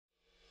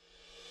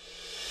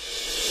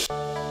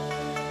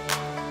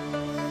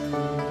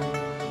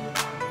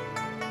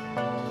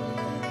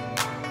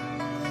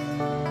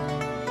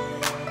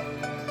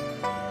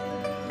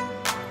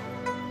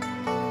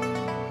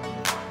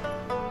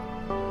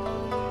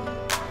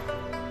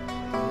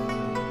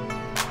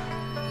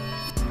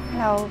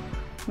Hello,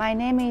 my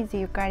name is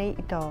Yukari.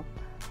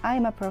 I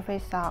am a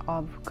professor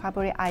of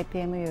Kaburi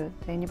IPMU,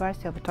 the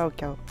University of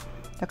Tokyo.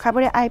 The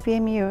Kaburi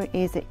IPMU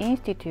is the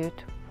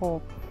Institute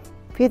for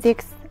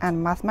Physics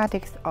and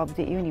Mathematics of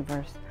the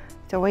Universe.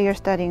 So we are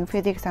studying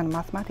physics and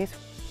mathematics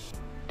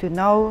to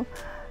know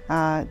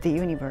the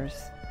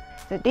universe.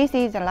 So this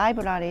is the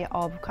library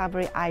of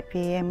Kaburi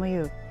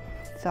IPMU.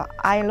 So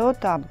I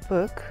wrote a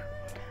book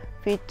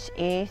which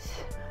is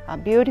a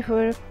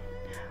beautiful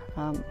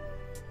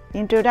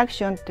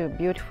introduction to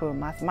beautiful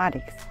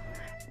mathematics.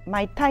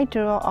 My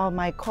title of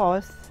my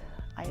course,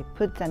 I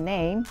put the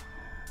name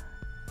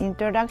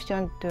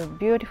Introduction to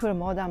Beautiful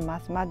Modern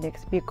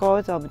Mathematics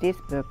because of this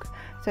book.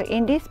 So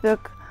in this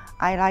book,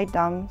 I write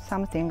down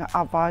something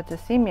about the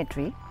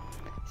symmetry,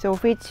 so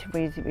which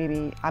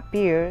will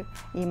appear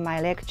in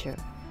my lecture.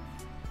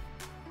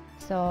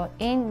 So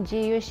in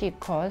GUC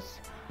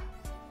course,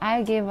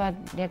 I give a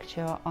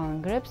lecture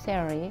on group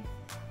theory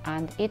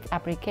and its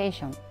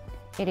application.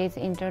 It is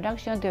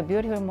Introduction to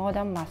Beautiful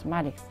Modern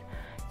Mathematics.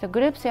 So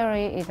group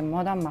theory is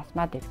modern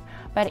mathematics,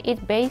 but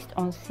it's based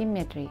on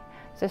symmetry.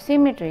 So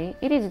symmetry,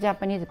 it is a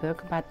Japanese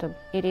book, but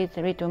it is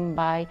written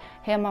by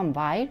Hermann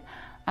Weyl,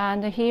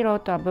 and he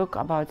wrote a book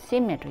about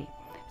symmetry.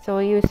 So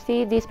you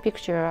see this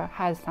picture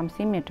has some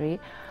symmetry,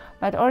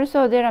 but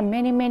also there are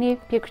many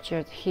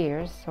pictures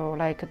here, so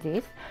like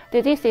this.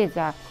 This is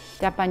a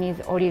Japanese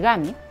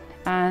origami,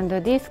 and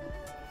this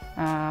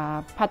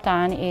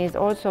pattern is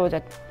also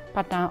the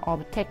pattern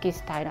of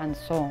textile and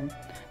so on.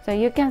 So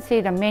you can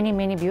see the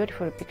many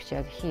beautiful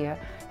pictures here.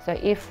 So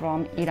it's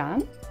from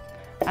Iran,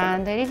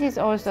 and this is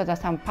also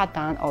some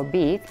pattern of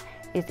beads.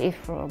 It is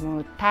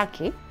from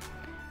Turkey,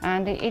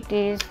 and it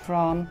is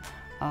from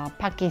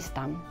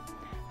Pakistan.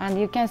 And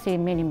you can see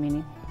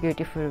many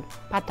beautiful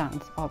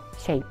patterns of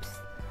shapes.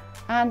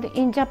 And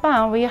in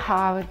Japan, we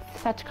have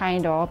such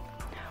kind of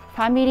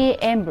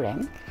family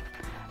emblem,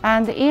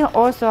 and it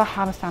also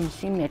have some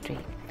symmetry.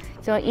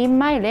 So in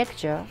my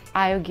lecture,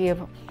 I'll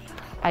give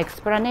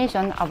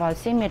explanation about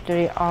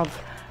symmetry of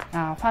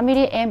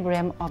family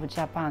emblem of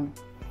Japan.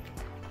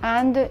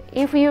 And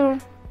if you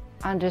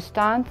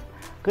understand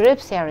group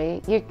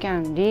theory, you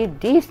can read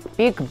this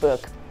big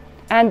book.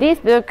 And this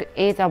book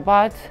is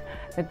about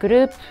the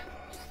group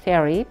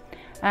theory,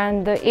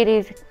 and it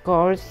is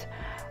called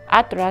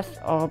Atlas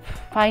of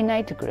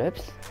Finite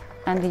Groups.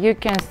 And you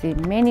can see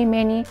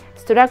many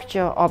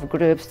structure of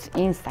groups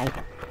inside.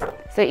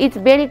 So it's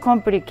very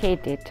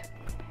complicated.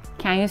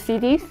 Can you see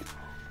this?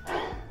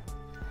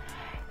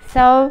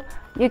 So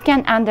you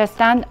can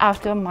understand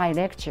after my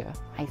lecture,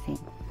 I think.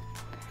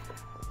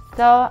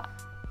 So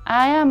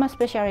I am a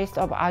specialist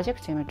of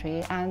object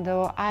geometry, and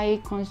I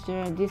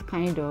consider this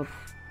kind of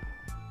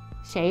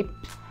shape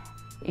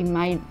in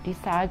my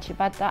research,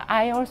 but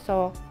I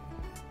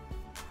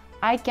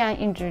can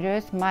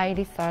introduce my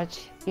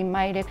research in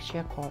my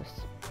lecture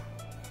course.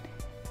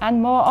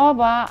 And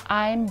moreover,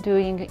 I'm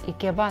doing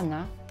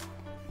Ikebana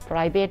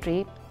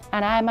privately,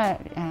 and I'm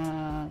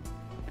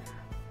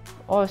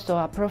also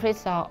a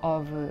professor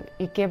of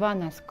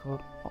Ikebana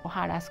School,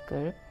 Ohara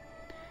School.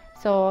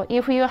 So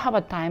if you have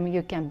a time,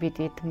 you can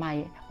visit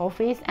my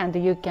office and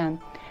you can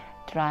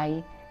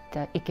try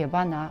the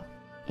Ikebana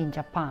in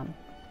Japan.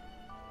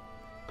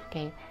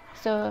 Okay,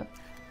 so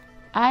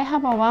I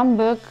have one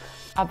book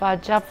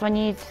about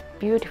Japanese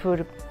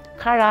beautiful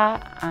color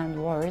and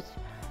words.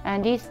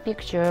 And this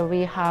picture,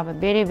 we have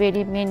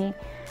very many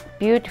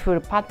beautiful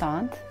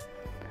patterns,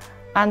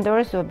 and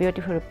also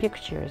beautiful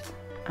pictures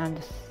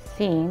and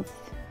scenes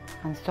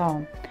and so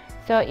on.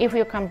 So if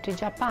you come to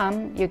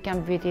Japan, you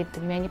can visit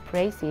many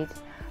places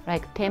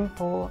like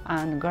temple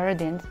and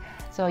gardens,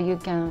 so you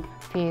can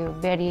feel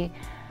very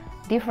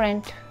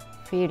different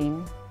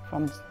feeling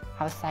from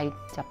outside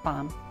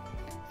Japan.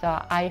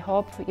 So I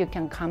hope you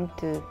can come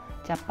to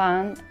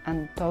Japan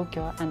and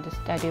Tokyo and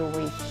study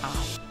with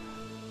us.